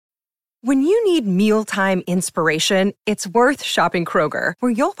When you need mealtime inspiration, it's worth shopping Kroger,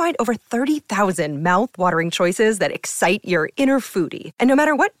 where you'll find over 30,000 mouth-watering choices that excite your inner foodie. And no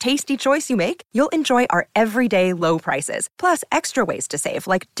matter what tasty choice you make, you'll enjoy our everyday low prices, plus extra ways to save,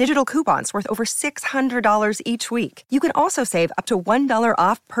 like digital coupons worth over $600 each week. You can also save up to $1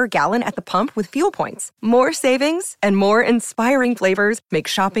 off per gallon at the pump with fuel points. More savings and more inspiring flavors make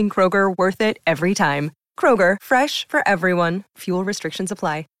shopping Kroger worth it every time. Kroger, fresh for everyone. Fuel restrictions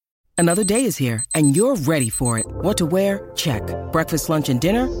apply. Another day is here, and you're ready for it. What to wear? Check. Breakfast, lunch, and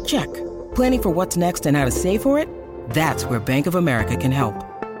dinner? Check. Planning for what's next and how to save for it? That's where Bank of America can help.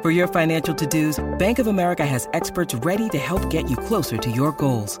 For your financial to-dos, Bank of America has experts ready to help get you closer to your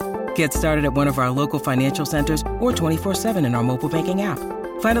goals. Get started at one of our local financial centers or 24/7 in our mobile banking app.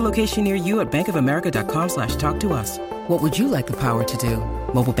 Find a location near you at bankofamerica.com/talktous. What would you like the power to do?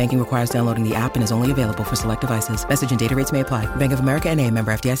 Mobile banking requires downloading the app and is only available for select devices. Message and data rates may apply. Bank of America N.A.,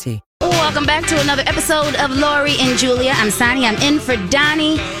 member FDIC. Welcome back to another episode of Lori and Julia. I'm Sonny. I'm in for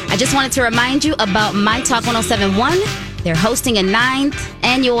Donnie. I just wanted to remind you about My Talk 1071. They're hosting a 9th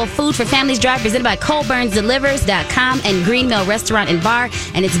annual Food for Families drive presented by ColdBurnsDelivers.com and Green Mill Restaurant and Bar,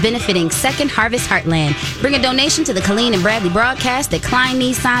 and it's benefiting Second Harvest Heartland. Bring a donation to the Colleen and Bradley broadcast at Klein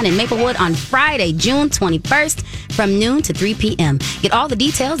Nissan in Maplewood on Friday, June 21st from noon to 3 p.m. Get all the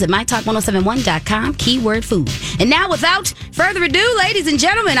details at MyTalk1071.com, keyword food. And now, without further ado, ladies and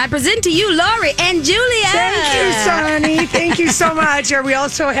gentlemen, I present to you Lori and Julia. Thank you, Sonny. Thank you so much. Are we all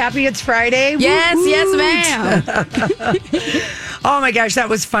so happy it's Friday? Yes, yes, ma'am. Oh my gosh, that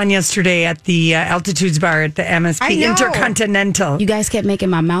was fun yesterday at the Altitudes Bar at the MSP Intercontinental. You guys kept making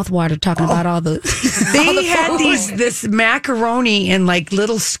my mouth water talking about all the. They had this macaroni in like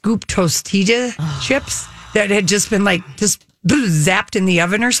little scoop tostita chips that had just been zapped in the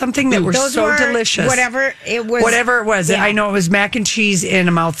oven or something that were delicious. Whatever it was. Yeah. I know it was mac and cheese in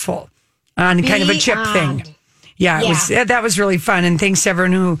a mouthful on kind of a chip thing. Yeah, that was really fun. And thanks to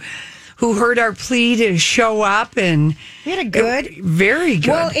everyone who heard our plea to show up, and we had very good.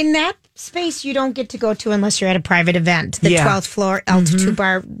 Well, in that space you don't get to go to unless you're at a private event. The 12th floor Altitude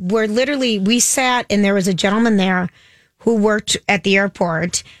Bar, where literally we sat, and there was a gentleman there who worked at the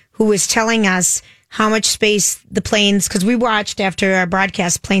airport who was telling us how much space the planes, because we watched after our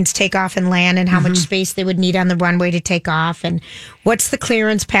broadcast planes take off and land, and how much space they would need on the runway to take off, and what's the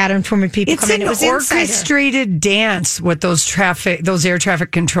clearance pattern for when people come in. It was orchestrated dance what those air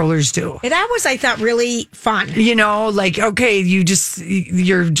traffic controllers do. That was, I thought, really fun. You know, like, okay,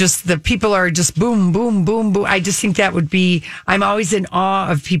 the people are just boom, boom, boom, boom. I just think that would be, I'm always in awe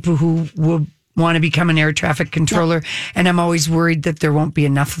of people who will want to become an air traffic controller, and I'm always worried that there won't be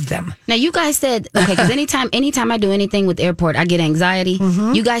enough of them. Now, you guys said, okay, because anytime I do anything with the airport, I get anxiety.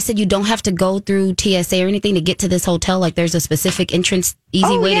 You guys said you don't have to go through TSA or anything to get to this hotel. Like, there's a specific entrance,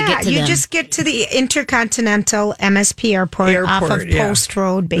 easy way to get to them. You just get to the Intercontinental MSP airport off of Post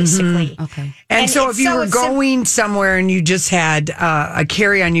Road, basically. Okay. And so if you were going somewhere and you just had a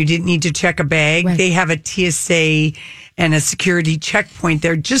carry-on, you didn't need to check a bag, they have a TSA and a security checkpoint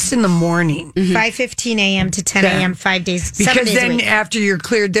there just in the morning. 5:15 a.m. to 10 a.m., 5 days, 7 because days then a week. After you're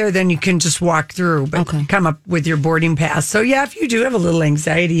cleared there, then you can just walk through, but come up with your boarding pass. So yeah, if you do have a little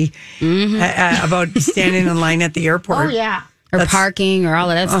anxiety about standing in line at the airport. Or parking or all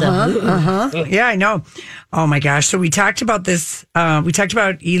of that stuff. Yeah, I know. Oh my gosh. So we talked about this. We talked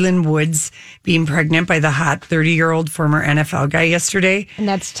about Elin Woods being pregnant by the hot 30-year-old former NFL guy yesterday. And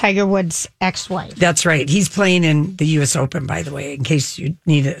that's Tiger Woods' ex-wife. That's right. He's playing in the U.S. Open, by the way, in case you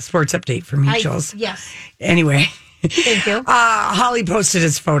need a sports update from me, Jules. Yes. Anyway. Thank you. Holly posted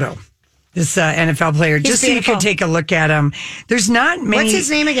his pphoto. This NFL player, He's just beautiful. so you could take a look at him. There's not many. What's his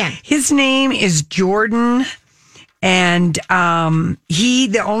name again? His name is Jordan. And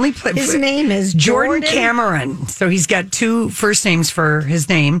his name is Jordan Cameron. So he's got two first names for his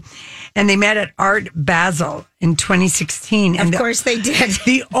name. And they met at Art Basel in 2016. Of course they did.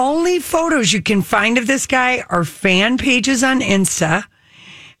 The only photos you can find of this guy are fan pages on Insta.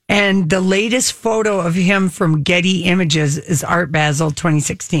 And the latest photo of him from Getty Images is Art Basel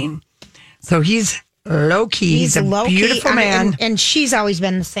 2016. So he's low-key. He's a beautiful man. And she's always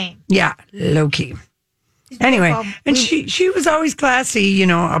been the same. Yeah, low-key. Anyway, and she was always classy,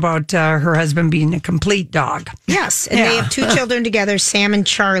 about her husband being a complete dog. Yes, and they have two children together, Sam and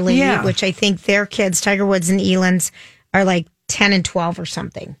Charlie, which I think their kids, Tiger Woods and Elin's, are like 10 and 12 or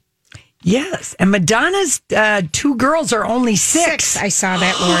something. Yes, and Madonna's two girls are only 6. I saw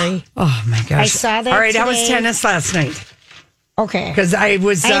that, Lori. Oh, my gosh. I saw that All right, today. how was tennis last night? Okay. Because I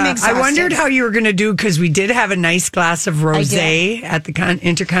was, I am I exhausted. wondered how you were going to do because we did have a nice glass of rosé at the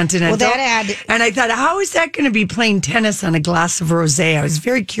Intercontinental. Well, that and I thought, how is that going to be playing tennis on a glass of rosé? I was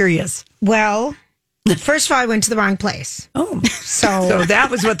very curious. Well, first of all, I went to the wrong place. Oh, so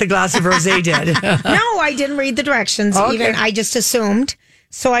that was what the glass of rosé did. No, I didn't read the directions. Okay. Even I just assumed.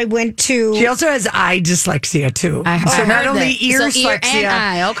 So I went to. She also has eye dyslexia too. I not heard only that. ear So dyslexia, ear and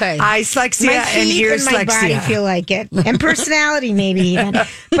eye, okay. eye dyslexia my and feet ear and my body dyslexia. feel like it, and personality maybe even. But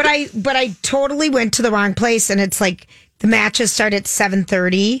I totally went to the wrong place, and it's like the matches start at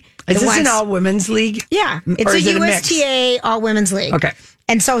 7:30. Is this an all women's league? Yeah, it's Or a is it a mix? USTA all women's league. Okay.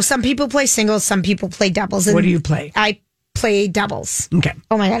 And so some people play singles, some people play doubles. And What do you play? I play doubles. Okay.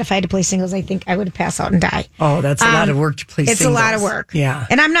 Oh my God, if I had to play singles, I think I would pass out and die. Oh, that's a lot of work to play It's singles. a lot of work. Yeah.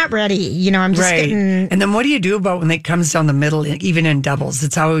 And I'm not ready. You know, I'm just Right. getting. And then what do you do about when it comes down the middle, even in doubles?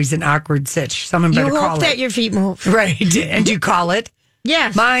 It's always an awkward sitch. Someone You better call hope that it. your feet move. Right. And you call it.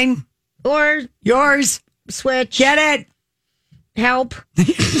 Yeah. Mine. Or Yours. switch. Get it. Help.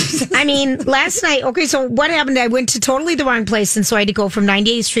 I mean, last night, okay, so what happened? I went to totally the wrong place. And so I had to go from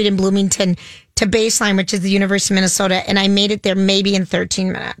 98th Street in Bloomington to Baseline, which is the University of Minnesota. And I made it there maybe in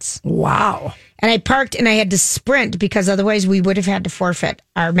 13 minutes. Wow. And I parked and I had to sprint because otherwise we would have had to forfeit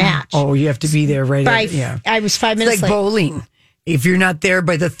our match. Oh, you have to be there right Yeah. I was 5 It's minutes like late. bowling. If you're not there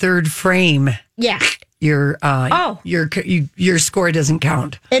by the third frame, Yeah. your score doesn't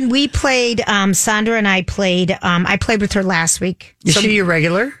count. And we played, Sandra and I played with her last week. Is she your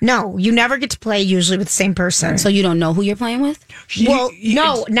regular? No, you never get to play usually with the same person. So you don't know who you're playing with? Well,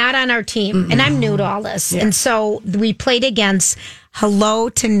 no, not on our team. And I'm new to all this. And so we played against Hello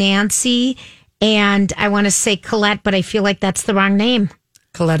to Nancy and I want to say Colette, but I feel like that's the wrong name.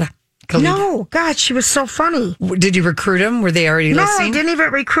 Coletta. No, God, she was so funny. Did you recruit them? Were they already No, listening? I didn't even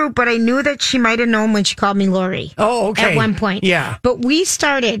recruit, but I knew that she might have known when she called me Lori. Oh, okay. At one point. Yeah. But we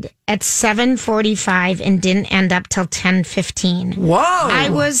started at 7:45 and didn't end up till 10:15. Whoa. I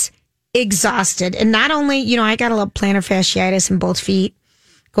was exhausted. And not only, you know, I got a little plantar fasciitis in both feet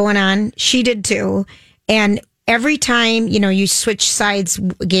going on. She did too. And every time, you know, you switch sides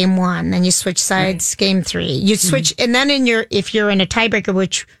game one, then you switch sides game three. You switch, and then if you're in a tiebreaker,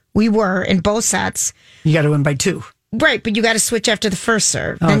 which we were in both sets. You got to win by 2. Right, but you got to switch after the first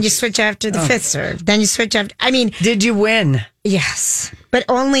serve. Then you switch after the fifth serve. Then you switch after. I mean, Did you win? yes, but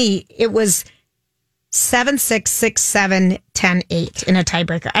only it was 7-6, 6-7, 10-8 in a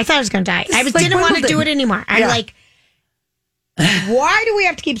tiebreaker. I thought I was going to die. I It's like didn't want to Wimbledon. do it anymore. I'm Yeah. like, why do we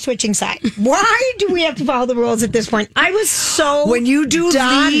have to keep switching sides? Why do we have to follow the rules at this point? I was so When you do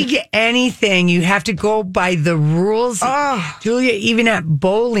done. league anything, you have to go by the rules. Oh. Julia, even at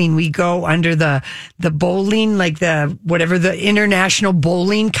bowling, we go under the bowling, like the International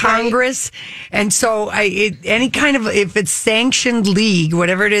Bowling Congress. And so any kind of, if it's sanctioned league,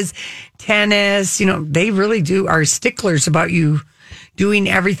 whatever it is, tennis, you know, they really are sticklers about you doing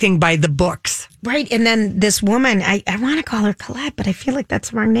everything by the books. Right. And then this woman, I want to call her Colette, but I feel like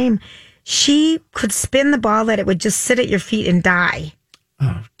that's the wrong name. She could spin the ball that it would just sit at your feet and die.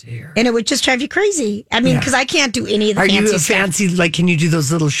 Oh, dear. And it would just drive you crazy. I mean, Yeah. because I can't do any of the Are fancy you a stuff. fancy, like, can you do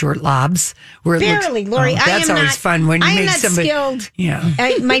those little short lobs? Where it Barely, looks, Lori. I that's am always not, fun when you I am make not somebody. skilled. Yeah.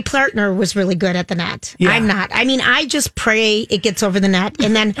 My partner was really good at the net. Yeah. I'm not. I mean, I just pray it gets over the net.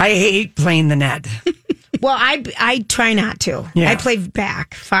 And then, I hate playing the net. well, I try not to. Yeah. I play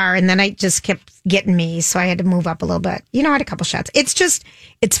back far, and then I just kept getting me. So I had to move up a little bit. You know, I had a couple shots.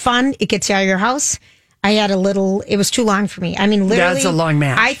 It's fun. It gets you out of your house. It was too long for me. I mean, literally. That's a long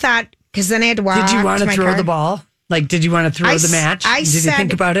match. I thought, because then I had to walk. Did you want to my throw car. the ball? Like, did you want to throw the match? I Did you said-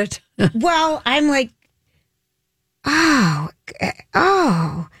 think about it? Well, I'm like, oh.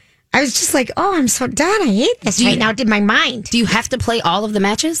 I was just like, oh, I'm so done. I hate this right now. Did my mind. Do you have to play all of the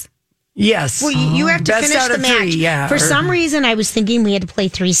matches? Yes. Well, you have to Best finish out the of match. 3, yeah. For some reason, I was thinking we had to play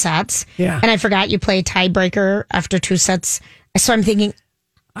 3 sets. Yeah. And I forgot you play a tiebreaker after 2 sets. So I'm thinking,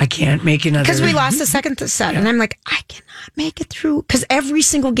 I can't make another. because we lost the second set. And I'm like, I cannot make it through. Because every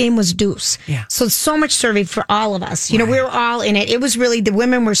single game was deuce. Yeah. So much serving for all of us. You know, we were all in it. It was really, the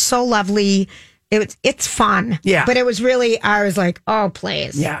women were so lovely. It's fun. Yeah. But it was really, I was like, oh,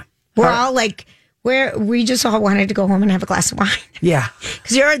 please. Yeah. We're all like, we just all wanted to go home and have a glass of wine. Yeah,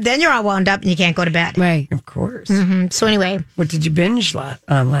 Because then you're all wound up and you can't go to bed. Right. of course. So anyway, What did you binge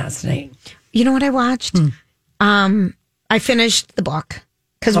on last night? you know what I watched? I finished the book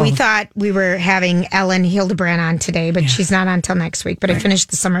because we thought we were having Ellen Hildebrand on today, but she's not on till next week. But I finished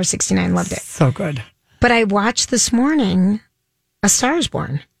The Summer of '69, loved it. So good. But I watched this morning A Star Is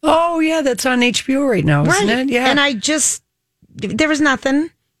Born. Oh, yeah, that's on HBO right now, isn't it? Yeah. And there was nothing.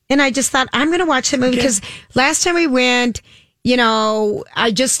 And I just thought, I'm going to watch that movie because last time we went,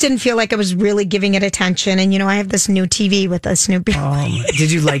 I just didn't feel like I was really giving it attention. And, I have this new TV with this new Billy.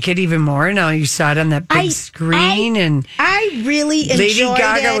 Did you like it even more? Now you saw it on that big screen. And I really enjoyed Lady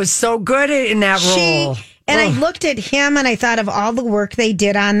Gaga was so good in that role. And I looked at him and I thought of all the work they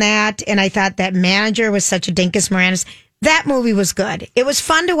did on that. And I thought that manager was such a Dinkus Moranis. That movie was good. It was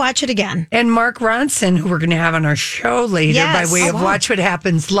fun to watch it again. And Mark Ronson, who we're going to have on our show later by way of Watch What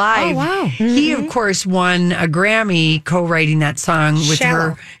Happens Live. Oh, wow. He, of course, won a Grammy co-writing that song with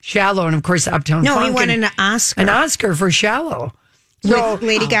her, Shallow, and, of course, Uptown Funk. No, he won an Oscar. An Oscar for Shallow. With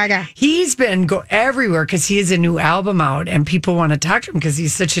Lady Gaga. He's been everywhere because he has a new album out and people want to talk to him because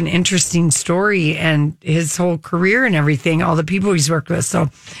he's such an interesting story and his whole career and everything, all the people he's worked with. So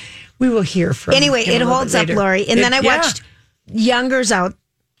we will hear from him. Anyway, it holds up, Lori. And then I watched Younger's out,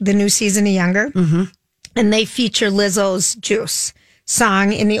 the new season of Younger, and they feature Lizzo's Juice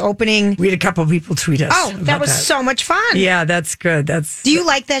song in the opening. We had a couple people tweet us. Oh, that was so much fun. Yeah, that's good. Do you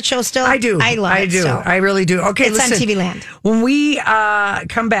like that show still? I do. I love it. So. I really do. Okay, it's listen, on TV Land. When we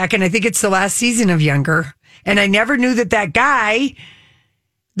come back, and I think it's the last season of Younger, and I never knew that guy,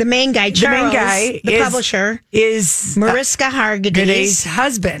 the main guy, Charles, the publisher, is Mariska Hargitay's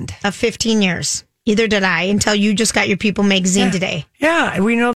husband of 15 years. Either did I until you just got your People magazine today. Yeah,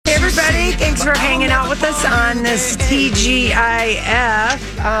 we know. Hey, everybody. Thanks for hanging out with us on this TGIF.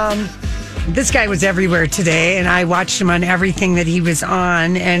 This guy was everywhere today, and I watched him on everything that he was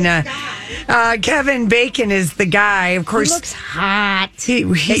on. And Kevin Bacon is the guy, of course. He looks hot.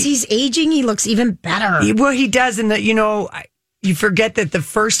 As he's aging, he looks even better. He does. And, you forget that the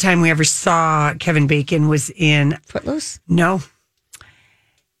first time we ever saw Kevin Bacon was in... Footloose? No.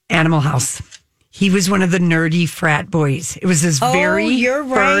 Animal House. He was one of the nerdy frat boys. It was his very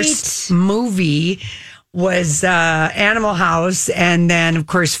first movie was Animal House. And then, of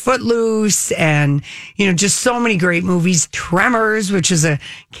course, Footloose and, just so many great movies. Tremors, which is a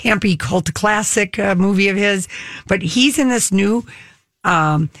campy cult classic movie of his. But he's in this new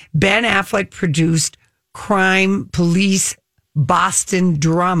Ben Affleck produced crime police Boston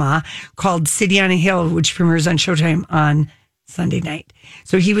drama called City on a Hill, which premieres on Showtime on Sunday night.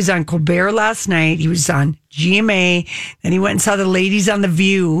 So he was on Colbert last night. He was on GMA. Then he went and saw the ladies on The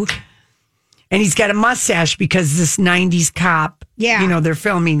View. And he's got a mustache because this 90s cop, they're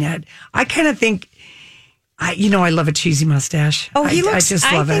filming it. I kind of think, I love a cheesy mustache. Oh, he looks, I just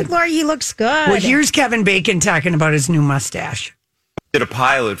love it. I think, Lori, he looks good. Well, here's Kevin Bacon talking about his new mustache. Did a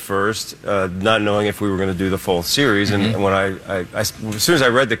pilot first, not knowing if we were going to do the full series. And when as soon as I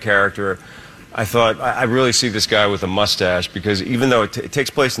read the character, I thought, I really see this guy with a mustache because even though it takes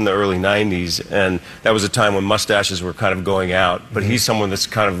place in the early 90s, and that was a time when mustaches were kind of going out, but he's someone that's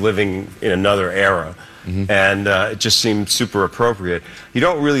kind of living in another era. And it just seemed super appropriate. You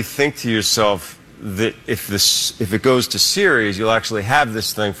don't really think to yourself that if it goes to series, you'll actually have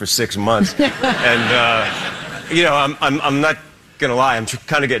this thing for 6 months. And, I'm not gonna lie, I'm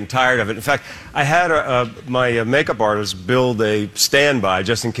kind of getting tired of it. In fact, I had my makeup artist build a standby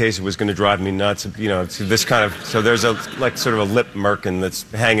just in case it was going to drive me nuts. This kind of, so there's sort of a lip merkin that's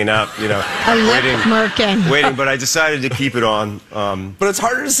hanging out, a lip merkin. waiting. But I decided to keep it on. But it's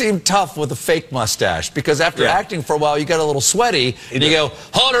harder to seem tough with a fake mustache because after acting for a while, you get a little sweaty and you go,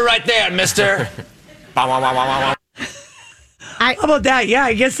 "Hold it right there, Mister." How about that? Yeah,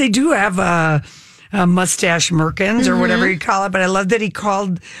 I guess they do have mustache merkins or whatever you call it, but I love that he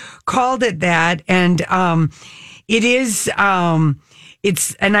called it that. And it is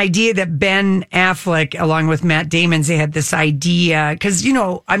it's an idea that Ben Affleck, along with Matt Damon, they had this idea because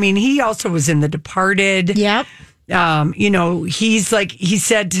he also was in The Departed. Yep. He's like, he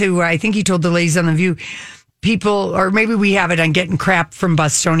said to, I think he told the ladies on The View, people, or maybe we have it on getting crap from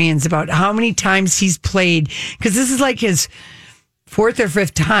Bostonians about how many times he's played, because this is like his fourth or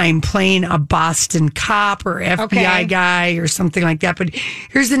fifth time playing a Boston cop or FBI guy or something like that. But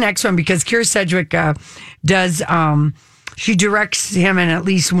here's the next one, because Keira Sedgwick does, she directs him in at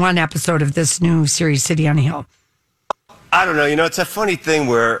least one episode of this new series, City on a Hill. I don't know. It's a funny thing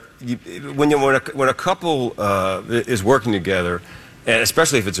where when a couple is working together, and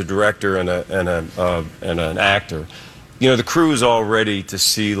especially if it's a director and an actor, the crew is all ready to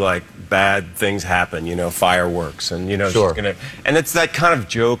see bad things happen, fireworks, and sure. And it's that kind of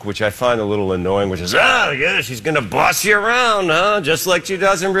joke which I find a little annoying, which is, oh yeah, she's gonna boss you around, huh? Just like she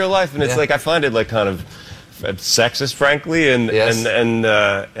does in real life, and it's I find it kind of sexist, frankly, and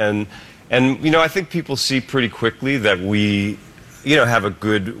I think people see pretty quickly that we have a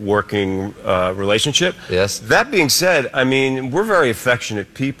good working relationship. Yes. That being said, we're very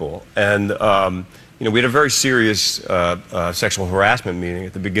affectionate people, and we had a very serious sexual harassment meeting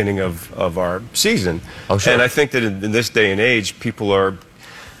at the beginning of our season. Oh, sure. And I think that in this day and age, people are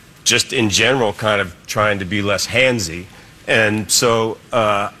just in general kind of trying to be less handsy. And so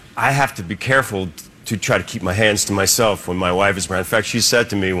I have to be careful to try to keep my hands to myself when my wife is around. In fact, she said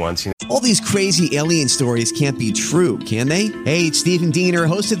to me once, all these crazy alien stories can't be true, can they? Hey, it's Stephen Diener,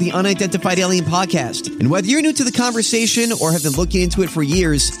 host of the Unidentified Alien Podcast. And whether you're new to the conversation or have been looking into it for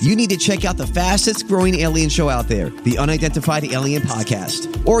years, you need to check out the fastest growing alien show out there, the Unidentified Alien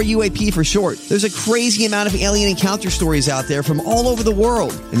Podcast, or UAP for short. There's a crazy amount of alien encounter stories out there from all over the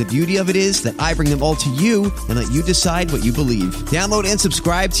world. And the beauty of it is that I bring them all to you and let you decide what you believe. Download and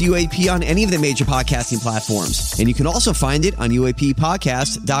subscribe to UAP on any of the major podcasting platforms. And you can also find it on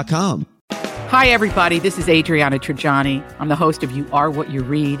UAPpodcast.com. Hi, everybody. This is Adriana Trajani. I'm the host of You Are What You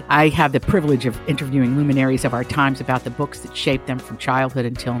Read. I have the privilege of interviewing luminaries of our times about the books that shaped them from childhood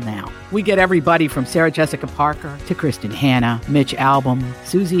until now. We get everybody from Sarah Jessica Parker to Kristen Hanna, Mitch Albom,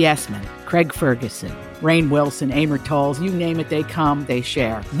 Susie Essman, Craig Ferguson, Rainn Wilson, Amor Tolls, you name it, they come, they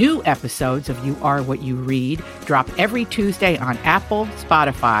share. New episodes of You Are What You Read drop every Tuesday on Apple,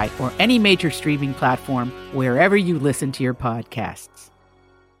 Spotify, or any major streaming platform wherever you listen to your podcasts.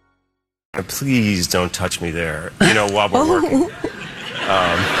 please don't touch me there, while we're working.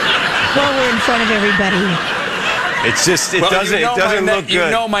 While we're in front of everybody. It's just, it doesn't look good. You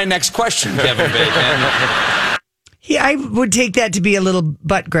know my next question, Kevin Bacon. Yeah, I would take that to be a little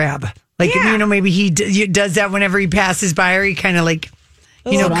butt grab. Like, maybe he does that whenever he passes by her. He kind of like,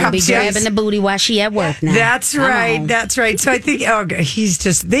 don't be grabbing the booty while she at work now. That's right. That's right. So I think,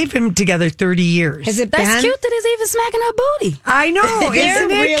 they've been together 30 years. That's cute that he's even smacking her booty. I know. They're Isn't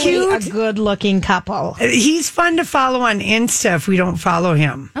it really cute? a good-looking couple. He's fun to follow on Insta if we don't follow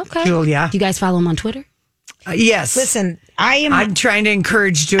him. Okay. Julia. Do you guys follow him on Twitter? Yes. Listen, I'm trying to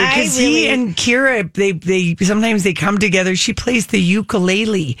encourage Julia because he and Kira, they sometimes they come together. She plays the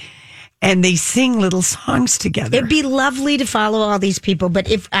ukulele. And they sing little songs together. It'd be lovely to follow all these people, but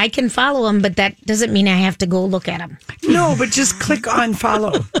if I can follow them, but that doesn't mean I have to go look at them. No, but just click on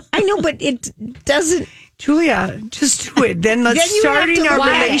follow. I know, but it doesn't. Julia, just do it. Then let's start in our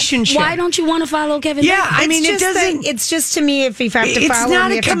relationship. Why don't you want to follow Kevin? Yeah, I mean, it doesn't. It's just to me, if you have to follow him,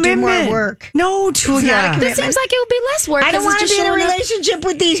 you have to do more work. No, Julia. It seems like it would be less work. I don't want to be in a relationship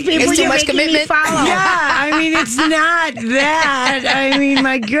with these people. It's too much commitment. Me follow. Yeah, I mean, it's not that. I mean,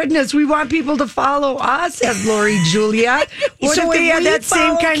 my goodness, we want people to follow us at Lori Julia. What so if they had that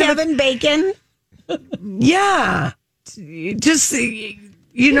same kind Kevin Bacon? Yeah, just.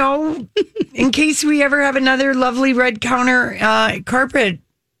 In case we ever have another lovely red carpet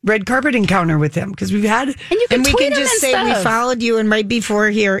encounter with him, because we've had, and we can just say we followed you, and right before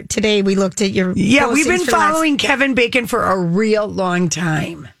here today we looked at your we've been following Kevin Bacon for a real long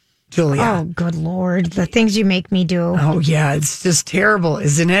time, Julia. Oh, good Lord, the things you make me do. Oh yeah, it's just terrible,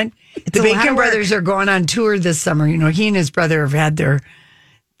 isn't it? The Bacon brothers are going on tour this summer. He and his brother have had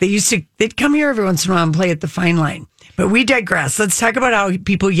they'd come here every once in a while and play at the Fine Line. But we digress. Let's talk about how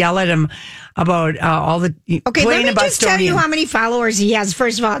people yell at him about all the Okay, let me just tell you how many followers he has,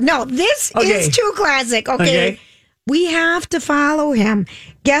 first of all. No, this is too classic. Okay. We have to follow him.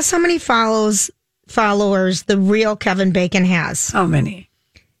 Guess how many followers the real Kevin Bacon has? How many?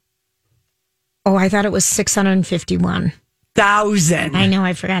 Oh, I thought it was 651,000. I know,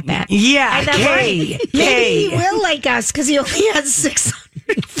 I forgot that. Yeah, Maybe he will like us because he only has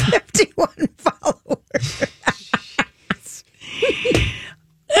 651 followers.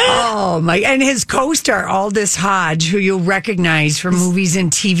 Oh my! And his co-star Aldous Hodge, who you'll recognize from movies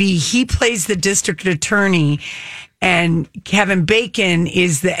and TV, he plays the district attorney, and Kevin Bacon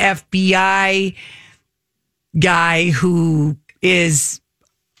is the FBI guy who is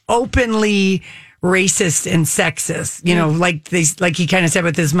openly racist and sexist. Like he kind of said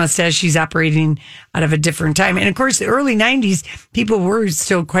with his mustache, he's operating out of a different time. And of course, the early '90s, people were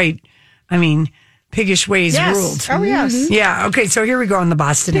still quite, piggish ways ruled. Oh, yes. Yeah. Okay. So here we go on the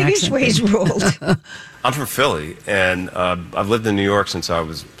Boston piggish accent. Ways ruled. I'm from Philly, and I've lived in New York since I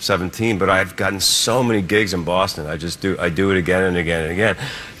was 17, but I've gotten so many gigs in Boston. I do it again and again and again.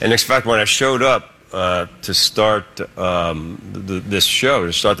 And in fact, when I showed up to start this show,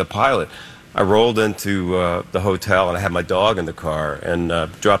 to start the pilot, I rolled into the hotel, and I had my dog in the car,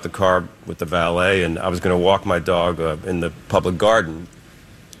 and dropped the car with the valet, and I was going to walk my dog in the public garden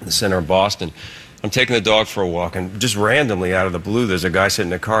in the center of Boston. I'm taking the dog for a walk, and just randomly, out of the blue, there's a guy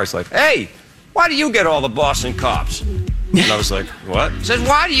sitting in the car. He's like, "Hey, why do you get all the Boston cops?" And I was like, "What?" He says,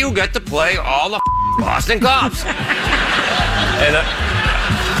 "Why do you get to play all the Boston cops?" And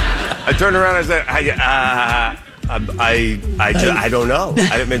I turned around and I said, I don't know.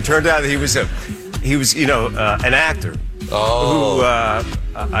 It turned out that he was he was, an actor. Who,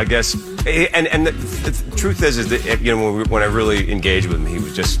 I guess, and the truth is that, when I really engaged with him, he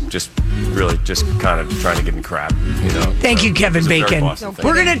was just really kind of trying to give me crap, Thank you, Kevin Bacon.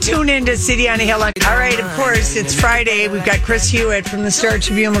 We're going to tune into City on a Hill. All right, of course, it's Friday. We've got Chris Hewitt from the Star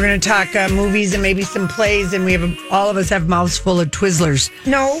Tribune. We're going to talk movies and maybe some plays, and all of us have mouths full of Twizzlers.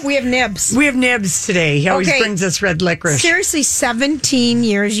 No, we have nibs. We have nibs today. He always brings us red licorice. Seriously, 17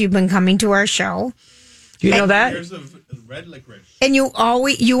 years you've been coming to our show. Do you know that? Years of red licorice. And you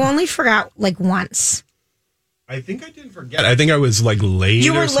only forgot like once. I think I didn't forget. I think I was like late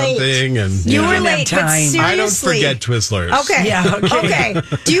or something. And you were late, but seriously. I don't forget Twizzlers. Okay. Yeah, okay.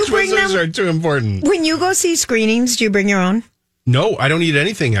 Do you bring them? Twizzlers are too important. When you go see screenings, do you bring your own? No, I don't eat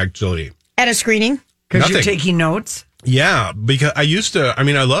anything actually. At a screening? Because you're taking notes? Yeah, because I used to, I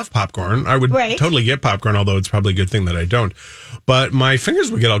love popcorn. I would totally get popcorn, although it's probably a good thing that I don't. But my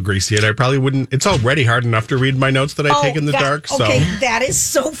fingers would get all greasy and I probably wouldn't. It's already hard enough to read my notes that I take in the dark. So. Okay, that is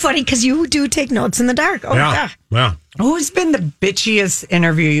so funny because you do take notes in the dark. Oh, yeah. Yeah. Who's been the bitchiest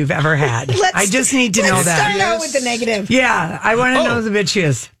interview you've ever had? I just need to know that. Let's start out with the negative. Yeah, I want to know the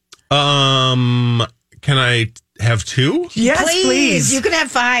bitchiest. Can I have two? Yes, please. You can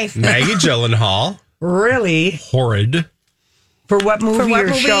have 5. Maggie Gyllenhaal. Really? Horrid. For what movie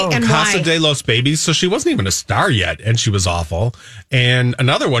or show? And Casa why? de los Babies. So she wasn't even a star yet, and she was awful. And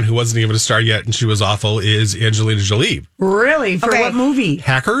another one who wasn't even a star yet, and she was awful, is Angelina Jolie. Really? For what movie?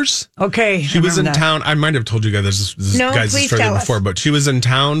 Hackers. Okay. She was in town. I might have told you guys this guy's story before, but she was in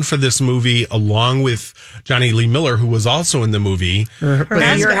town for this movie along with Johnny Lee Miller, who was also in the movie. Was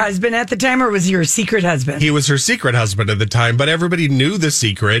he your husband at the time, or was he your secret husband? He was her secret husband at the time, but everybody knew the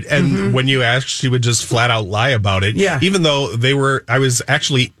secret. And when you asked, she would just flat out lie about it. Yeah. Even though I was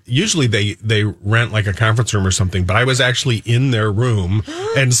actually, usually they rent like a conference room or something, but I was actually in their room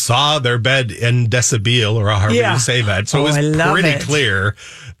and saw their bed in deshabille, or however you say that. So it was pretty clear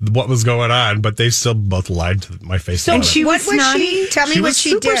what was going on, but they still both lied to my face. So what was she? Tell me what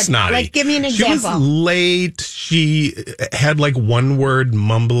she did. Snotty. Like, give me an example. She was late. She had like one word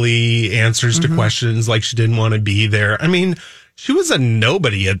mumbly answers to questions, like she didn't want to be there. I mean, she was a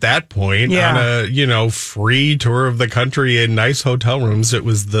nobody at that point on a, free tour of the country in nice hotel rooms. It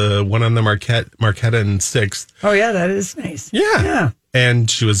was the one on the Marquette and 6th. Oh, yeah, that is nice. Yeah. And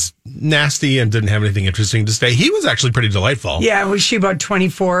she was nasty and didn't have anything interesting to say. He was actually pretty delightful. Yeah. Was she about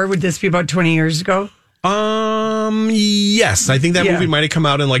 24? Would this be about 20 years ago? Yes. I think that movie might have come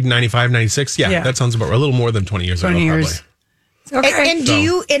out in like 95, 96. Yeah. That sounds about right. A little more than 20 years ago, probably.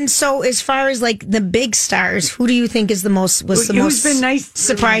 Okay. And so as far as like the big stars, who do you think is who's been nice,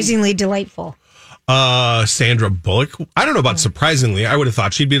 surprisingly delightful? Sandra Bullock. I don't know about surprisingly. I would have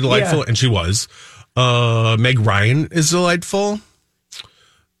thought she'd be delightful, and she was. Meg Ryan is delightful.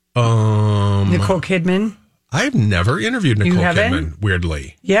 Nicole Kidman. I've never interviewed Nicole Kidman,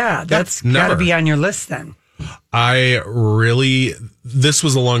 weirdly. Yeah, that's got to be on your list then. This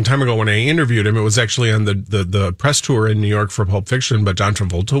was a long time ago when I interviewed him. It was actually on the press tour in New York for Pulp Fiction, but John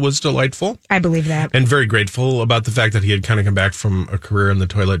Travolta was delightful. I believe that. And very grateful about the fact that he had kind of come back from a career in the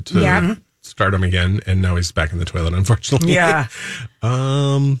toilet to stardom again, and now he's back in the toilet, unfortunately. Yeah.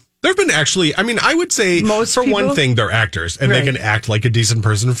 There have been actually, I would say, one thing, they're actors, and they can act like a decent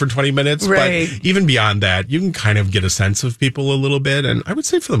person for 20 minutes. Right. But even beyond that, you can kind of get a sense of people a little bit. And I would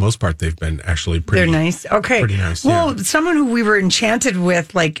say, for the most part, they've been actually pretty They're nice. Okay. Pretty nice. Well, someone who we were enchanted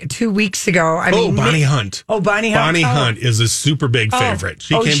with like 2 weeks ago. Bonnie Hunt. Oh, Bonnie Hunt. Bonnie Hunt is a super big favorite.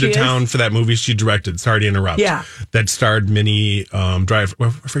 She came to town for that movie she directed. Sorry to interrupt. Yeah. That starred Minnie Driver. I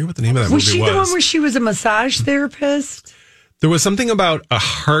forget what the name of that movie was. Was she the one where she was a massage therapist? There was something about a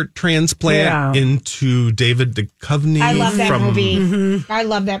heart transplant into David Duchovny. I love that movie. Mm-hmm. I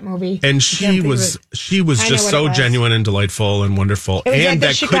love that movie. And she was just so genuine and delightful and wonderful. It was and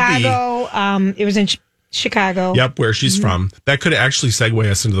at Chicago. It was in Chicago. Yep, where she's from. That could actually segue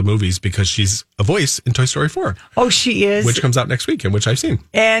us into the movies because she's a voice in Toy Story 4. Oh, she is. Which comes out next week and which I've seen.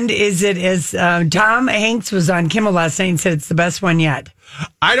 And is it as Tom Hanks was on Kimmel last night and said it's the best one yet?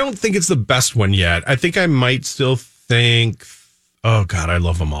 I don't think it's the best one yet. I think I might still think, oh God, I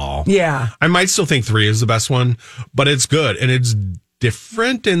love them all. Yeah. I might still think 3 is the best one, but it's good. And it's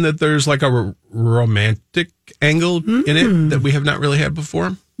different in that there's like a romantic angle in it that we have not really had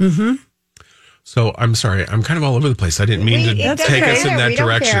before. Mm-hmm. So I'm sorry, I'm kind of all over the place. I didn't mean to take us in that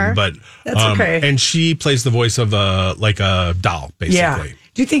direction, but that's okay. And she plays the voice of a doll, basically. Yeah.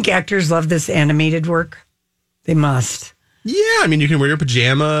 Do you think actors love this animated work? They must. Yeah, you can wear your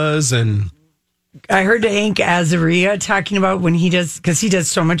pajamas and I heard Hank Azaria talking about when he does, because he does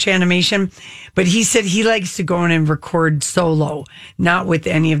so much animation, but he said he likes to go in and record solo, not with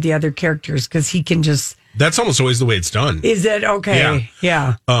any of the other characters, because he can just. That's almost always the way it's done. Is it? Okay.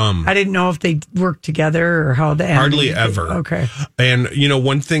 Yeah. I didn't know if they work together or how the hardly ever. Okay. And,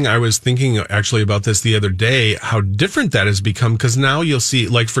 one thing I was thinking actually about this the other day, how different that has become, because now you'll see,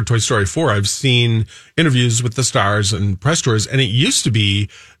 like for Toy Story 4, I've seen interviews with the stars and press tours, and it used to be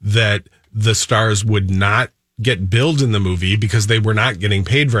that the stars would not get billed in the movie because they were not getting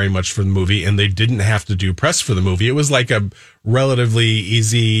paid very much for the movie, and they didn't have to do press for the movie. It was like a relatively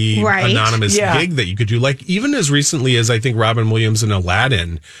easy, anonymous gig that you could do. Like even as recently as I think Robin Williams in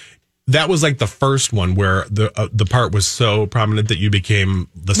Aladdin, that was like the first one where the part was so prominent that you became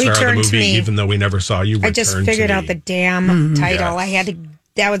the star of the movie, even though we never saw you. I just figured out the damn title. I had to.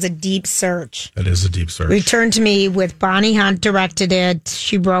 That was a deep search. That is a deep search. Return to Me with Bonnie Hunt directed it.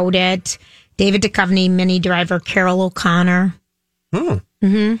 She wrote it. David Duchovny, Minnie Driver, Carol O'Connor. Must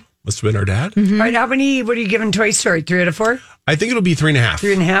have been our dad. All right, what are you giving Toy Story? 3 out of 4? I think it'll be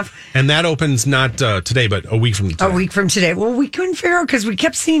 3.5. 3.5. And that opens not today, but a week from today. A week from today. Well, we couldn't figure out because we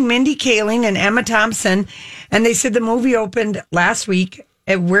kept seeing Mindy Kaling and Emma Thompson, and they said the movie opened last week.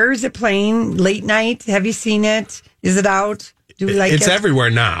 Where is it playing? Late night? Have you seen it? Is it out? Do we like it's it? everywhere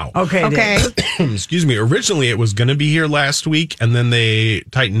now. Okay. Excuse me. Originally, it was going to be here last week, and then they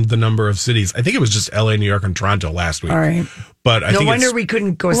tightened the number of cities. I think it was just LA, New York, and Toronto last week. All right. But I no think wonder we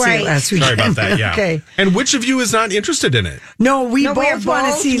couldn't go see it last week. Sorry about that. Yeah. Okay. And which of you is not interested in it? No, we both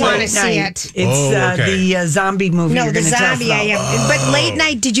want to see Late Night. It's the zombie movie. No, the zombie. I am. But Late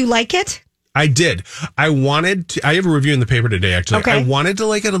Night, did you like it? I did. I wanted to. I have a review in the paper today, actually. Okay. I wanted to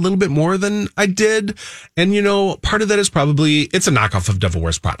like it a little bit more than I did. And, part of that is probably it's a knockoff of Devil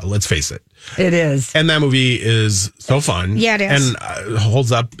Wears Prada. Let's face it. It is. And that movie is so fun. Yeah, it is. And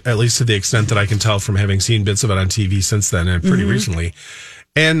holds up, at least to the extent that I can tell from having seen bits of it on TV since then and pretty recently.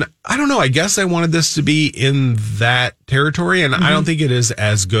 And I don't know, I guess I wanted this to be in that territory, and I don't think it is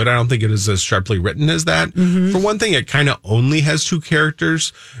as good. I don't think it is as sharply written as that. For one thing, it kind of only has 2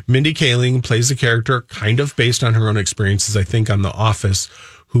 characters. Mindy Kaling plays a character kind of based on her own experiences, I think, on The Office,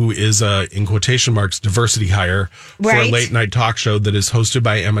 who is a, in quotation marks, diversity hire for a late night talk show that is hosted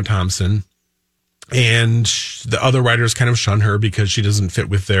by Emma Thompson. And the other writers kind of shun her because she doesn't fit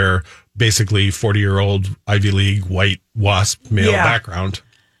with their basically 40-year-old Ivy League white WASP male background.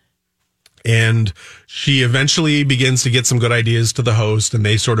 And she eventually begins to get some good ideas to the host, and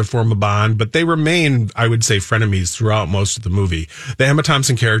they sort of form a bond, but they remain, I would say, frenemies throughout most of the movie. The Emma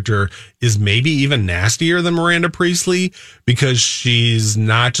Thompson character is maybe even nastier than Miranda Priestley because she's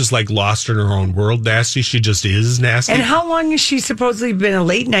not just like lost in her own world nasty, she just is nasty. And how long has she supposedly been a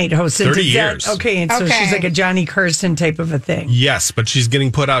late night host? 30 years. Okay, and so she's like a Johnny Carson type of a thing. Yes, but she's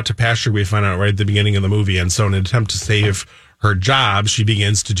getting put out to pasture, we find out right at the beginning of the movie, and so in an attempt to save her job, she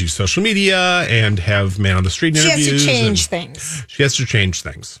begins to do social media and have man on the street interviews. She has to change things. She has to change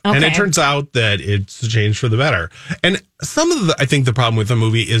things. Okay. And it turns out that it's a change for the better. And some of I think the problem with the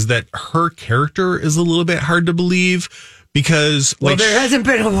movie is that her character is a little bit hard to believe because there hasn't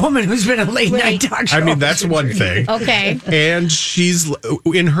been a woman who's been a late night talk show. I mean, that's one thing. Okay. And she's,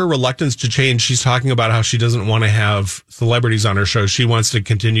 in her reluctance to change, she's talking about how she doesn't want to have celebrities on her show. She wants to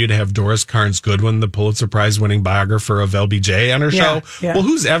continue to have Doris Kearns Goodwin, the Pulitzer Prize winning biographer of LBJ, on her show. Yeah. Well,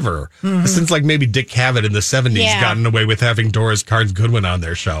 who's ever, since like maybe Dick Cavett in the 70s, gotten away with having Doris Kearns Goodwin on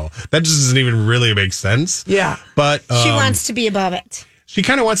their show? That just doesn't even really make sense. Yeah. But she wants to be above it. She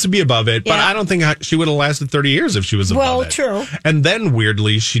kind of wants to be above it, but I don't think she would have lasted 30 years if she was above it. Well, true. And then,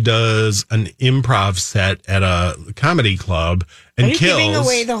 weirdly, she does an improv set at a comedy club and Are you kills. giving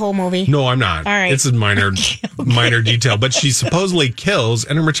away the whole movie? No, I'm not. All right. It's a minor detail, but she supposedly kills,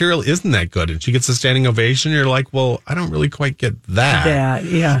 and her material isn't that good. And she gets a standing ovation. You're like, well, I don't really quite get that.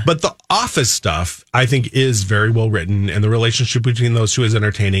 Yeah. But the Office stuff, I think, is very well written, and the relationship between those two is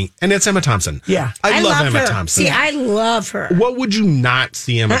entertaining. And it's Emma Thompson. Yeah. I love Emma her. Thompson. See, I love her. What would you not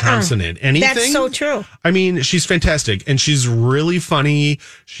see Emma Thompson in? Anything? That's so true. I mean, she's fantastic, and she's really funny.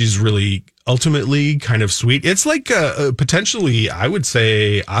 She's really ultimately kind of sweet. It's like a potentially, I would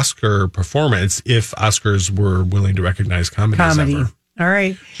say, Oscar performance if Oscars were willing to recognize comedy. Ever. All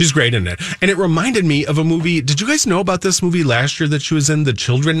right. She's great in it. And it reminded me of a movie. Did you guys know about this movie last year that she was in, The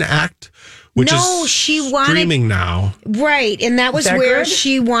Children Act? Which is streaming now. Right. And that was where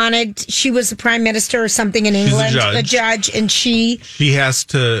she was the prime minister or something in England. A judge. And she has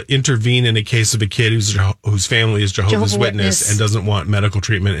to intervene in a case of a kid whose family is Jehovah's Witness and doesn't want medical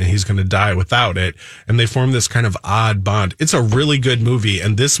treatment, and he's going to die without it. And they form this kind of odd bond. It's a really good movie.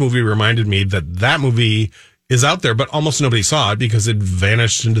 And this movie reminded me that movie is out there, but almost nobody saw it because it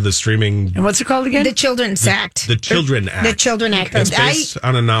vanished into the streaming. And what's it called again? The Children's Act. The Children Act. The Children Act. It's based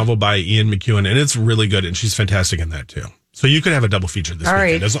on a novel by Ian McEwan, and it's really good, and she's fantastic in that too. So you could have a double feature this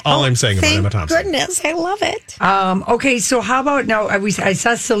weekend. That's all I'm saying about Emma Thompson. Thank goodness. I love it. Okay, so how about now? I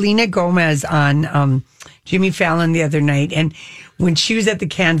saw Selena Gomez on Jimmy Fallon the other night, and when she was at the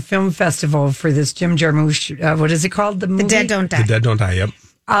Cannes Film Festival for this Jim Jarmusch, what is it called? The movie? The Dead Don't Die. The Dead Don't Die, yep.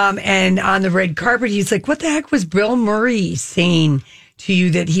 And on the red carpet, he's like, what the heck was Bill Murray saying to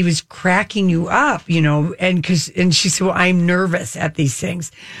you that he was cracking you up, you know? And she said, well, I'm nervous at these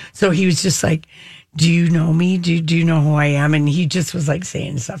things. So he was just like, do you know me? Do you know who I am? And he just was like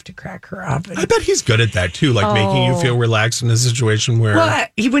saying stuff to crack her up. And, I bet he's good at that too, like making you feel relaxed in a situation where. Well,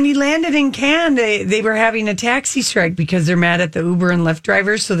 when he landed in Cannes, they were having a taxi strike because they're mad at the Uber and Lyft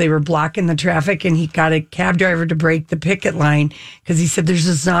drivers, so they were blocking the traffic, and he got a cab driver to break the picket line because he said there's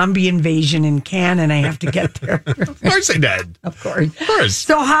a zombie invasion in Cannes and I have to get there. Of course they did. Of course. Of course.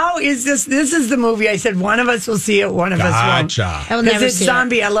 So how is this? This is the movie I said one of us will see it, one of us won't. I will never Because it's see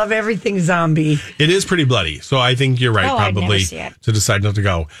zombie. I love everything zombie. It is pretty bloody, so I think you're right. I'd never Probably see it. to decide not to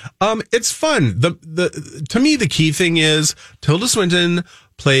go. It's fun. The to me the key thing is Tilda Swinton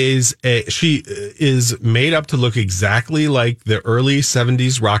plays she is made up to look exactly like the early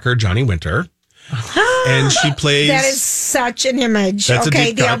 70s rocker Johnny Winter. And she plays. That is such an image. That's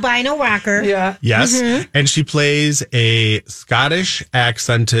Okay, the albino rocker. Yeah. Yes. Mm-hmm. And she plays a Scottish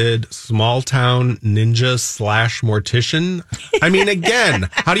accented small town ninja / mortician. I mean, again,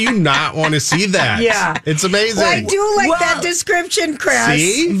 how do you not want to see that? Yeah. It's amazing. Well, I do like that description, Chris.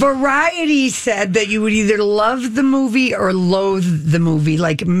 See? Variety said that you would either love the movie or loathe the movie,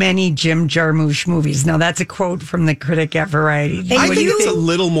 like many Jim Jarmusch movies. Now, that's a quote from the critic at Variety. I think it's a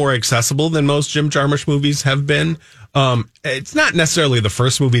little more accessible than most Jim Jarmusch movies have been. It's not necessarily the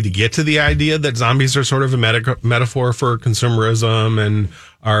first movie to get to the idea that zombies are sort of a metaphor for consumerism and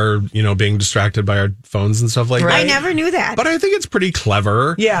are, being distracted by our phones and stuff like that. I never knew that. But I think it's pretty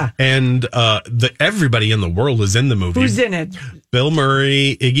clever. Yeah. And everybody in the world is in the movie. Who's in it? Bill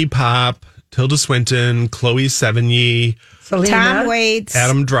Murray, Iggy Pop, Tilda Swinton, Chloe Sevigny, Selena? Tom Waits,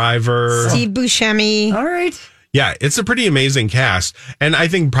 Adam Driver, Steve Buscemi. All right. Yeah, it's a pretty amazing cast. And I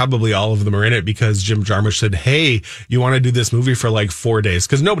think probably all of them are in it because Jim Jarmusch said, hey, you want to do this movie for like 4 days?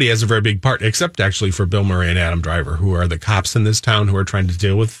 Because nobody has a very big part, except actually for Bill Murray and Adam Driver, who are the cops in this town who are trying to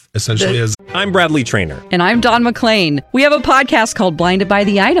deal with essentially as... I'm Bradley Trainer. And I'm Don McClain. We have a podcast called Blinded by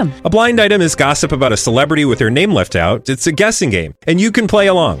the Item. A blind item is gossip about a celebrity with their name left out. It's a guessing game, and you can play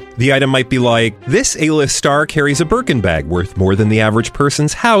along. The item might be like, this A-list star carries a Birkin bag worth more than the average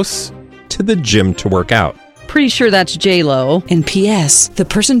person's house to the gym to work out. Pretty sure that's J-Lo. And P.S. the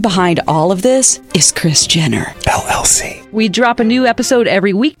person behind all of this is Kris Jenner, LLC. We drop a new episode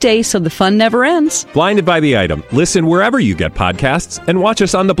every weekday so the fun never ends. Blinded by the Item. Listen wherever you get podcasts and watch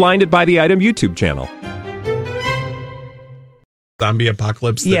us on the Blinded by the Item YouTube channel. Zombie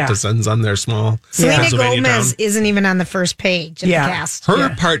apocalypse that descends on their small Selena Pennsylvania Gomez town. isn't even on the first page of the cast.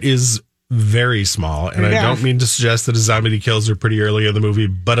 Her part is very small, and I don't mean to suggest that a zombie kills her pretty early in the movie,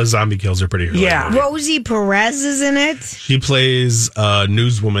 but a zombie kills her pretty early. Yeah. Rosie Perez is in it. She plays a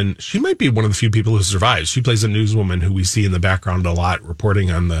newswoman. She might be one of the few people who survives. She plays a newswoman who we see in the background a lot,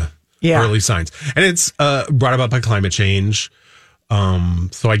 reporting on the early signs. And it's brought about by climate change.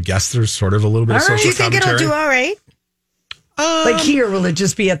 So I guess there's sort of a little bit of social Do you think commentary. it'll do all right? Like here, will it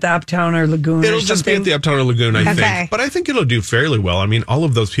just be at the Uptown or Lagoon? It'll just be at the Uptown or Lagoon, I Okay. think. But I think it'll do fairly well. I mean, all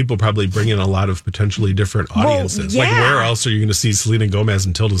of those people probably bring in a lot of potentially different audiences. Like, yeah. where else are you going to see Selena Gomez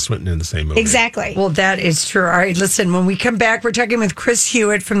and Tilda Swinton in the same movie? Exactly. Well, that is true. All right, listen, when we come back, we're talking with Chris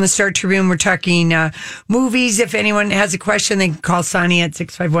Hewitt from the Star Tribune. We're talking movies. If anyone has a question, they can call Sonny at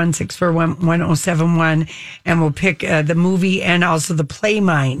 651-641-1071, and we'll pick the movie and also the play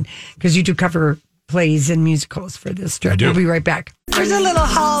mine, because you do cover plays and musicals for this trip. I do. We'll be right back. There's a little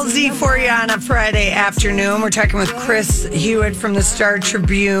Halsey for you on a Friday afternoon. We're talking with Chris Hewitt from the Star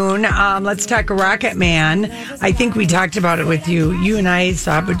Tribune. Let's talk Rocket Man. I think we talked about it with you. You and I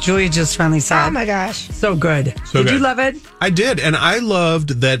saw it, but Julia just finally saw it. Oh my gosh. So good. Did you love it? I did. And I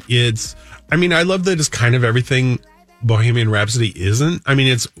loved that I love that it's kind of everything Bohemian Rhapsody isn't. I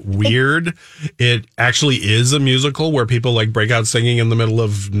mean, it's weird. It actually is a musical where people like break out singing in the middle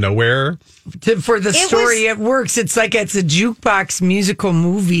of nowhere. For the story, it works. It's like it's a jukebox musical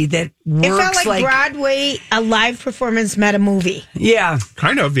movie that works. It felt like Broadway, a live performance met a movie. Yeah.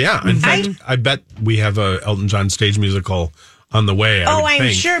 Kind of, yeah. In fact, I bet we have a Elton John stage musical on the way.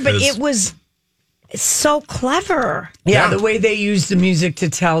 I'm sure, but it was so clever. Yeah, the way they used the music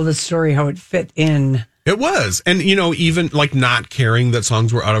to tell the story, how it fit in. It was. And, even like not caring that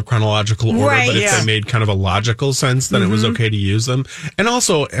songs were out of chronological order, Right, but if they made kind of a logical sense, then it was okay to use them. And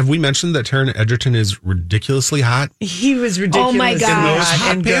also, have we mentioned that Taron Egerton is ridiculously hot? He was ridiculous. Oh, my In God. those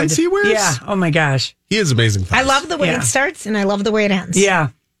hot and pants good. he wears? Yeah. Oh, my gosh. He is amazing. I love the way it starts and I love the way it ends. Yeah.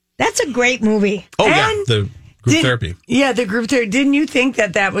 That's a great movie. Oh, yeah. And The group therapy. Yeah, the group therapy. Didn't you think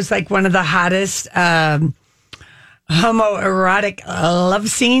that was like one of the hottest homoerotic love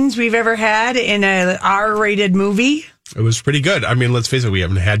scenes we've ever had in an R-rated movie? It was pretty good. I mean, let's face it, we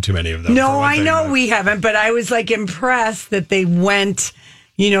haven't had too many of them. No, I know we haven't, but I was like impressed that they went,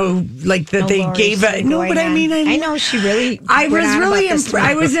 like that they Lori's gave a. No, but I mean, I know she really. I was went on really about this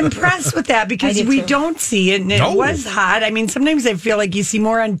I was impressed with that because did we too. don't see it, and it No. was hot. I mean, sometimes I feel like you see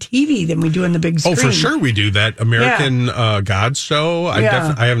more on TV than we do on the big screen. Oh, for sure we do that American Gods show. I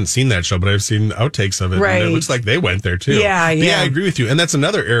haven't seen that show, but I've seen outtakes of it. Right. And it looks like they went there too. Yeah, But yeah. I agree with you. And that's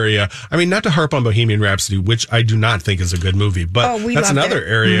another area. I mean, not to harp on Bohemian Rhapsody, which I do not think is a good movie, but we that's loved another it.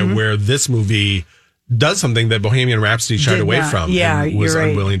 area where this movie does something that Bohemian Rhapsody shied Did away not. from Yeah, and was you're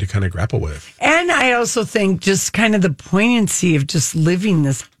right. unwilling to kind of grapple with. And I also think just kind of the poignancy of just living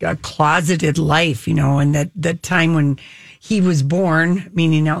this closeted life, and that time when he was born,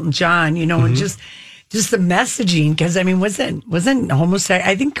 meaning Elton John, and just the messaging. Because I mean, wasn't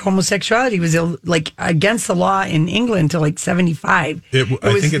I think homosexuality was like against the law in England until like 1975.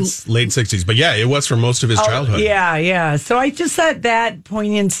 I think it's late 60s, but yeah, it was for most of his childhood. Yeah. So I just thought that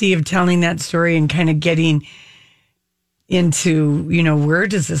poignancy of telling that story and kind of getting into, where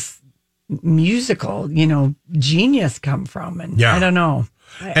does this musical, genius come from? And I don't know.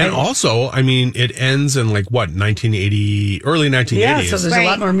 And also, I mean, it ends in like what, 1980, early 1980s. Yeah, so there's a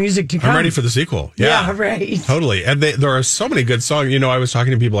lot more music to come. I'm ready for the sequel. Yeah, right. Totally. And there are so many good songs. I was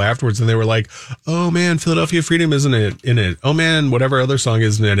talking to people afterwards and they were like, oh man, Philadelphia Freedom isn't in it. Oh man, whatever other song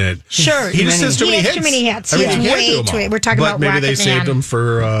isn't in it. Sure. He just has too many hits. Too many hits. I mean, He you has can't do way them too all. many. We're talking but about maybe Rocket they saved Man. him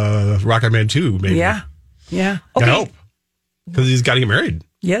for Rocket Man 2, maybe. Yeah. I hope. Because he's got to get married.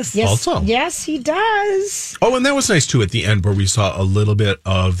 Yes. Also. Yes, he does. Oh, and that was nice too at the end where we saw a little bit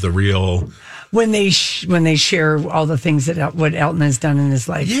of the real... When they share all the things that what Elton has done in his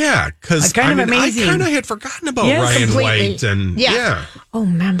life. Yeah, because kind of amazing. I kind of had forgotten about Yes, Ryan completely. White. And yeah. Oh,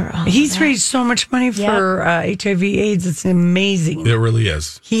 remember. He's raised so much money for HIV/AIDS. It's amazing. It really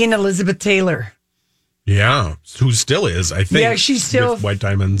is. He and Elizabeth Taylor. Yeah, who still is, I think. Yeah, she's still with White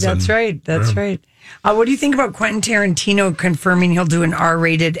Diamonds. That's right. That's right. What do you think about Quentin Tarantino confirming he'll do an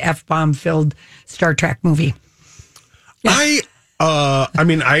R-rated F-bomb filled Star Trek movie? I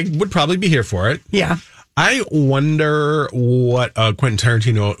mean, I would probably be here for it. Yeah. I wonder what Quentin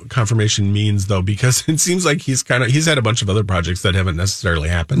Tarantino confirmation means, though, because it seems like he's had a bunch of other projects that haven't necessarily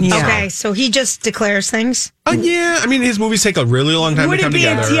happened. Yeah. Okay, so he just declares things? Yeah, I mean, his movies take a really long time to come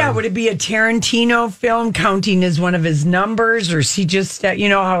together. Would it be a Tarantino film counting as one of his numbers, or is he just,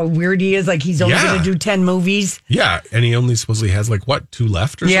 how weird he is? Like he's only going to do 10 movies? Yeah, and he only supposedly has 2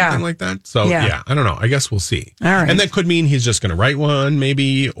 left or something like that. So, yeah, I don't know. I guess we'll see. All right. And that could mean he's just going to write one,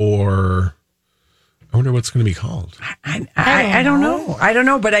 maybe, or... I wonder what's going to be called. I don't know. I don't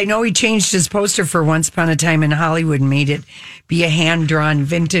know, but I know he changed his poster for Once Upon a Time in Hollywood and made it be a hand-drawn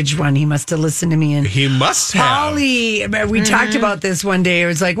vintage one. He must have listened to me. And he must have. Holly, we talked about this one day. It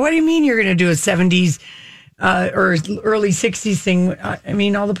was like, what do you mean you're going to do a 70s or early 60s thing? I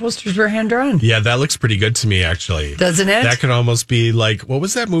mean, all the posters were hand-drawn. Yeah, that looks pretty good to me, actually. Doesn't it? That could almost be like, what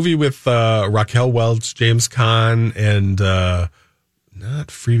was that movie with Raquel Welch, James Caan, and... not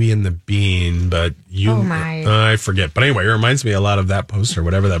Freebie and the Bean, but you... Oh, my. I forget. But anyway, it reminds me a lot of that poster,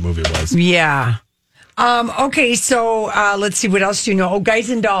 whatever that movie was. Yeah. Okay, so let's see. What else do you know? Oh,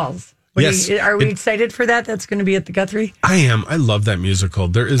 Guys and Dolls. Yes. Are we excited for that? That's going to be at the Guthrie? I am. I love that musical.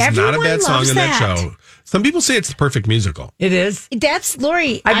 There is Everyone not a bad song loves in that that. show. Some people say it's the perfect musical. It is? That's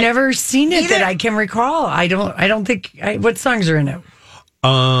Lori. I've never seen it either. that I can recall. I don't think... what songs are in it?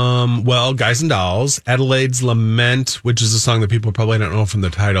 Well, Guys and Dolls, Adelaide's Lament, which is a song that people probably don't know from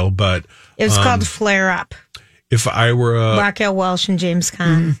the title, but It was called Flare Up. If I Were a... Raquel Welch and James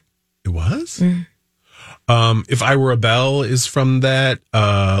Caan. It was? If I Were a Bell is from that.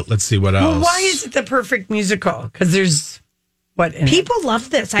 Let's see what else. Well, why is it the perfect musical? Because there's what in People love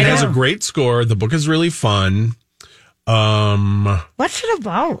this. It has a great score. The book is really fun. What's it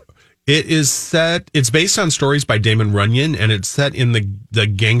about? It's based on stories by Damon Runyon, and it's set in the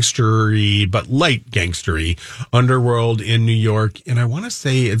gangstery, but light gangstery underworld in New York. And I want to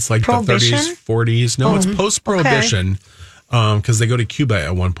say it's like the 30s, 40s. No, it's post-Prohibition, because they go to Cuba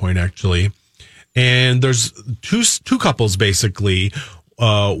at one point, actually. And there's two couples, basically.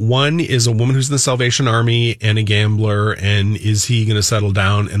 One is a woman who's in the Salvation Army and a gambler, and is he going to settle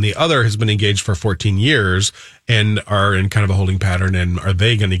down? And the other has been engaged for 14 years and are in kind of a holding pattern, and are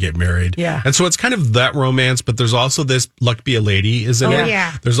they going to get married? Yeah. And so it's kind of that romance, but there's also this Luck Be a Lady is in it.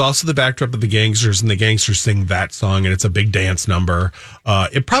 Yeah. There's also the backdrop of the gangsters, and the gangsters sing that song, and it's a big dance number.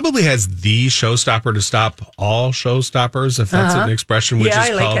 It probably has the showstopper to stop all showstoppers, if that's an expression, which is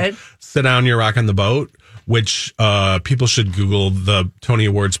called Sit Down, You're Rockin' the Boat, which people should Google the Tony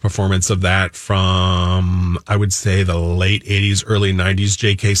Awards performance of that from, I would say, the late 80s, early 90s.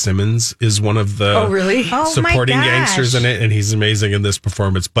 J.K. Simmons is one of the supporting gangsters in it, and he's amazing in this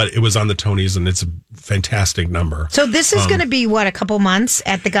performance. But it was on the Tonys, and it's a fantastic number. So this is going to be, what, a couple months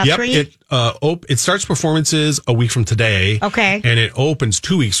at the Guthrie? Yep, it starts performances a week from today. Okay. And it opens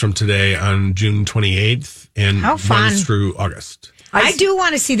 2 weeks from today on June 28th and runs through August. I do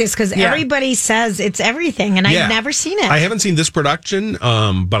want to see this because everybody says it's everything, and I've never seen it. I haven't seen this production,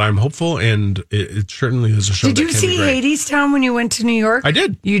 but I'm hopeful, and it certainly is a show. Did you see Hadestown when you went to New York? I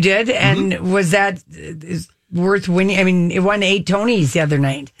did. You did? And was that worth winning? I mean, it won 8 Tonys the other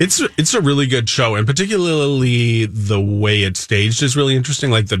night. It's a really good show, and particularly the way it's staged is really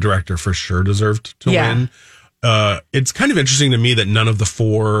interesting. Like, the director for sure deserved to win. It's kind of interesting to me that none of the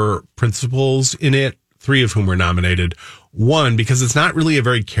 4 principals in it, 3 of whom were nominated, won, because it's not really a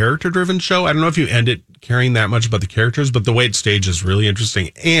very character-driven show. I don't know if you end it caring that much about the characters, but the way it's staged is really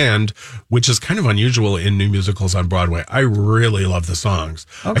interesting, and which is kind of unusual in new musicals on Broadway. I really love the songs.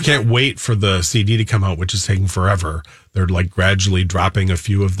 Okay. I can't wait for the CD to come out, which is taking forever. They're like gradually dropping a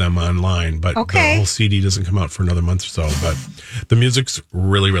few of them online, but the whole CD doesn't come out for another month or so. But the music's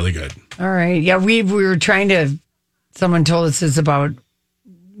really, really good. All right. Yeah, we were trying to, someone told us it's about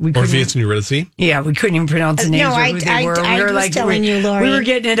Orpheus and Eurydice? Yeah, we couldn't even pronounce the names or who they were. I was telling you, Lori. We were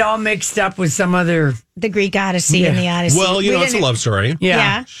getting it all mixed up with some other... The Greek Odyssey and the Odyssey. Well, it's a love story.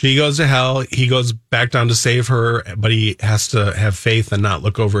 Yeah. She goes to hell. He goes back down to save her, but he has to have faith and not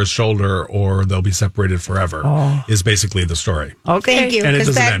look over his shoulder, or they'll be separated forever, is basically the story. Okay. Thank you.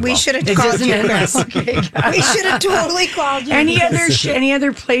 Because we should have called you, Chris. We should have totally called you. Any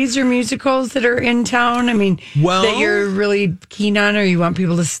other plays or musicals that are in town? I mean, that you're really keen on, or you want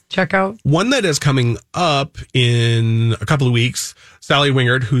people to check out? One that is coming up in a couple of weeks, Sally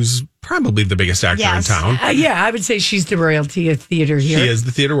Wingert, who's probably the biggest actor in town. I would say she's the royalty of theater here. She is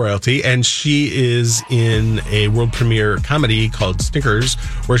the theater royalty, and she is in a world premiere comedy called Stinkers,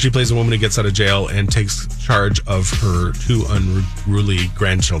 where she plays a woman who gets out of jail and takes charge of her 2 unruly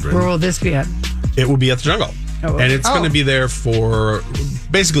grandchildren. Where will this be at? It will be at the Jungle. And it's going to be there for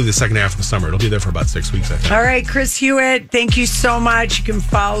basically the second half of the summer. It'll be there for about 6 weeks, I think. All right, Chris Hewitt, thank you so much. You can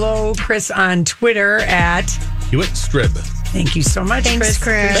follow Chris on Twitter at Hewitt Strib. Thank you so much, Thanks,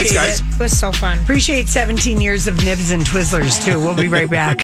 Chris. Thanks, guys. It was so fun. Appreciate 17 years of Nibs and Twizzlers, too. We'll be right back.